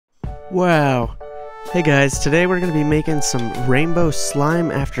Wow. Hey guys, today we're going to be making some rainbow slime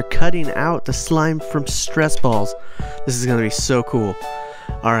after cutting out the slime from stress balls. This is going to be so cool.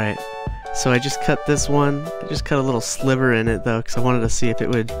 Alright, so I just cut this one. I just cut a little sliver in it though because I wanted to see if it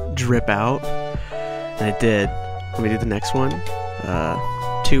would drip out. And it did. Let me do the next one.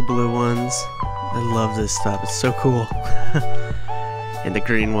 2 blue ones. I love this stuff. It's so cool. And the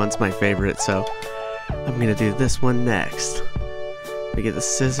green one's my favorite, so I'm going to do this one next. Let me get the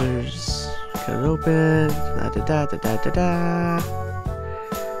scissors. Cut it open. Da da da da da da.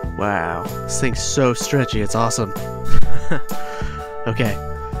 Wow, this thing's so stretchy. It's awesome. Okay,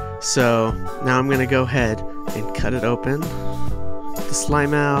 so now I'm gonna go ahead and cut it open. Get the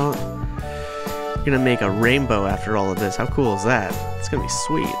slime out. We're gonna make a rainbow after all of this. How cool is that? It's gonna be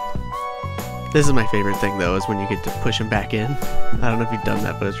sweet. This is my favorite thing though, is when you get to push them back in. I don't know if you've done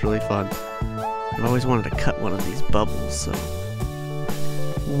that, but it's really fun. I've always wanted to cut one of these bubbles, so.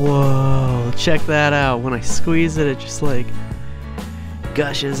 Whoa, check that out. When I squeeze it, it just like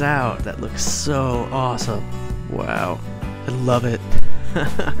gushes out. That looks so awesome. Wow, I love it.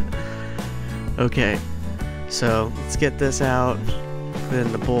 Okay, so let's get this out, put it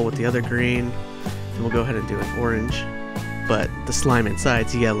in the bowl with the other green, and we'll go ahead and do an orange. But the slime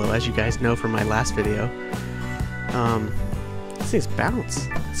inside's yellow, as you guys know from my last video. These things bounce.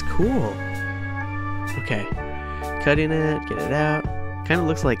 It's cool. Okay, cutting it, get it out. Kind of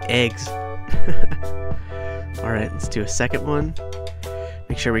looks like eggs. Alright, let's do a second one.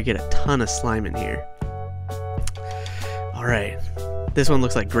 Make sure we get a ton of slime in here. Alright, this one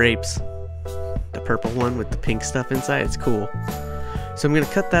looks like grapes. The purple one with the pink stuff inside, it's cool. So I'm going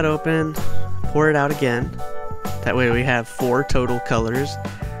to cut that open, pour it out again. That way we have 4 total colors.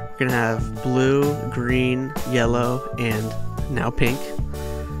 We're going to have blue, green, yellow, and now pink.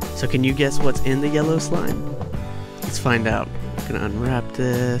 So can you guess what's in the yellow slime? Let's find out. I'm gonna unwrap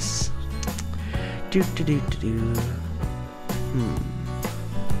this.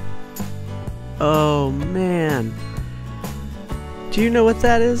 Oh man. Do you know what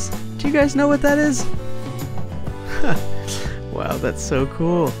that is? Do you guys know what that is? Wow, that's so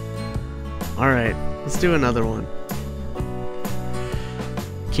cool. Alright, let's do another one.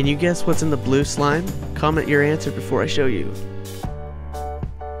 Can you guess what's in the blue slime? Comment your answer before I show you.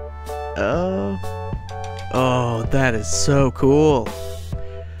 Oh, that is so cool.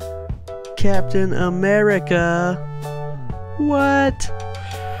 Captain America. What?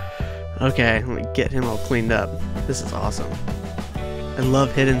 Okay, let me get him all cleaned up. This is awesome. I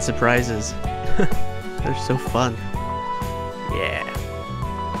love hidden surprises. They're so fun. Yeah.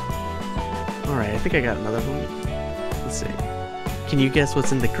 Alright, I think I got another one. Let's see. Can you guess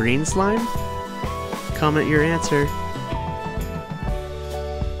what's in the green slime? Comment your answer.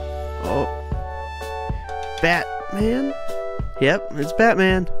 Oh. Batman? Yep, it's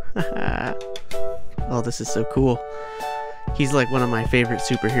Batman. Oh, this is so cool. He's like one of my favorite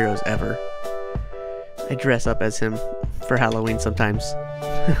superheroes ever. I dress up as him for Halloween sometimes.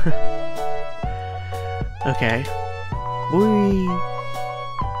 Okay. Whee!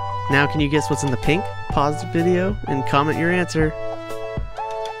 Now can you guess what's in the pink? Pause the video and comment your answer.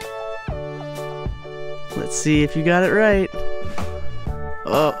 Let's see if you got it right.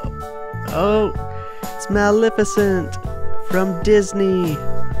 Oh, it's Maleficent from Disney.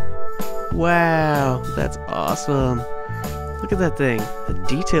 Wow, that's awesome. Look at that thing. The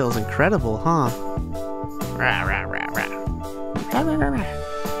detail's incredible, huh? Rah, rah, rah, rah. Rah, rah,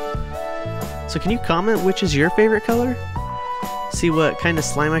 rah. So can you comment which is your favorite color? See what kind of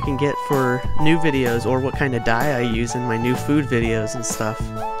slime I can get for new videos, or what kind of dye I use in my new food videos and stuff.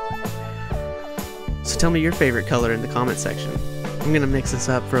 So tell me your favorite color in the comment section. I'm gonna mix this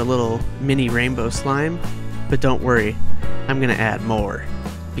up for a little mini rainbow slime, but don't worry, I'm gonna add more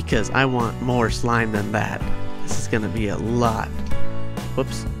because I want more slime than that. This is gonna be a lot.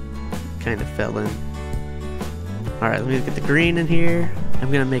 Whoops, kind of fell in. Alright, let me get the green in here.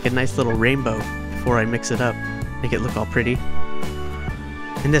 I'm gonna make a nice little rainbow before I mix it up, make it look all pretty.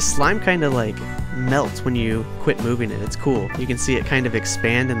 And this slime kind of like melts when you quit moving it. It's cool. You can see it kind of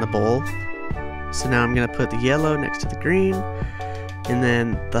expand in the bowl. So now I'm gonna put the yellow next to the green, and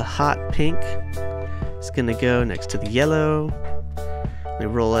then the hot pink is gonna go next to the yellow. Let me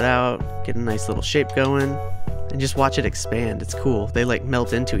roll it out, get a nice little shape going, and just watch it expand. It's cool. They like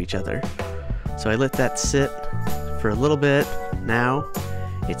melt into each other. So I let that sit for a little bit. Now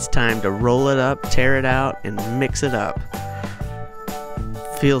it's time to roll it up, tear it out, and mix it up.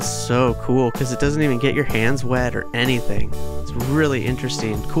 Feels so cool because it doesn't even get your hands wet or anything. It's really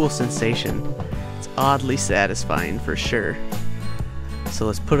interesting, cool sensation. It's oddly satisfying for sure. So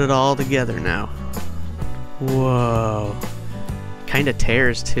let's put it all together now. Whoa. Kinda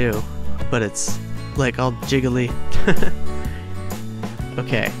tears too. but it's like all jiggly.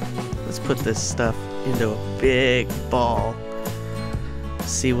 Okay, let's put this stuff into a big ball.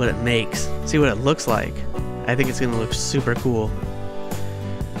 See what it makes. See what it looks like. I think it's gonna look super cool.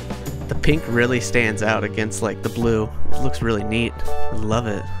 The pink really stands out against like the blue. It looks really neat. I love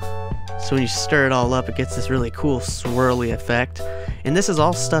it. So when you stir it all up, it gets this really cool swirly effect. And this is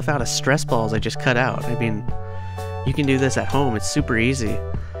all stuff out of stress balls I just cut out. I mean, you can do this at home. It's super easy.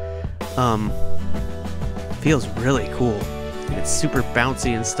 Feels really cool. It's super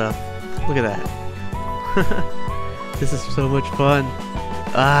bouncy and stuff. Look at that. This is so much fun.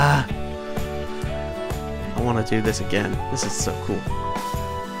 Ah! I want to do this again. This is so cool.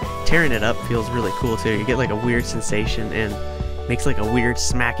 Tearing it up feels really cool too. You get like a weird sensation and makes like a weird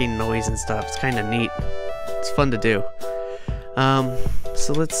smacking noise and stuff. It's kind of neat. It's fun to do.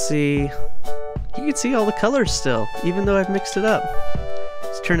 So let's see. You can see all the colors still, even though I've mixed it up.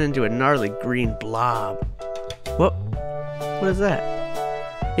 It's turned into a gnarly green blob. Whoa. What is that?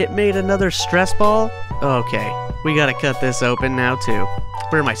 It made another stress ball? Okay. We gotta cut this open now too.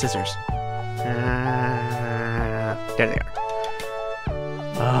 Where are my scissors? There they are.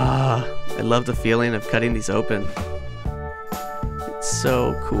 I love the feeling of cutting these open. It's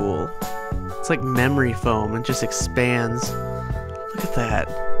so cool. It's like memory foam and just expands. Look at that.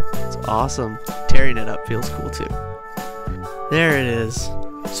 It's awesome. Tearing it up feels cool too. There it is.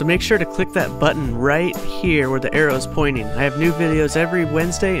 So make sure to click that button right here where the arrow is pointing. I have new videos every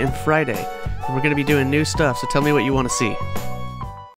Wednesday and Friday. And we're going to be doing new stuff, so tell me what you want to see.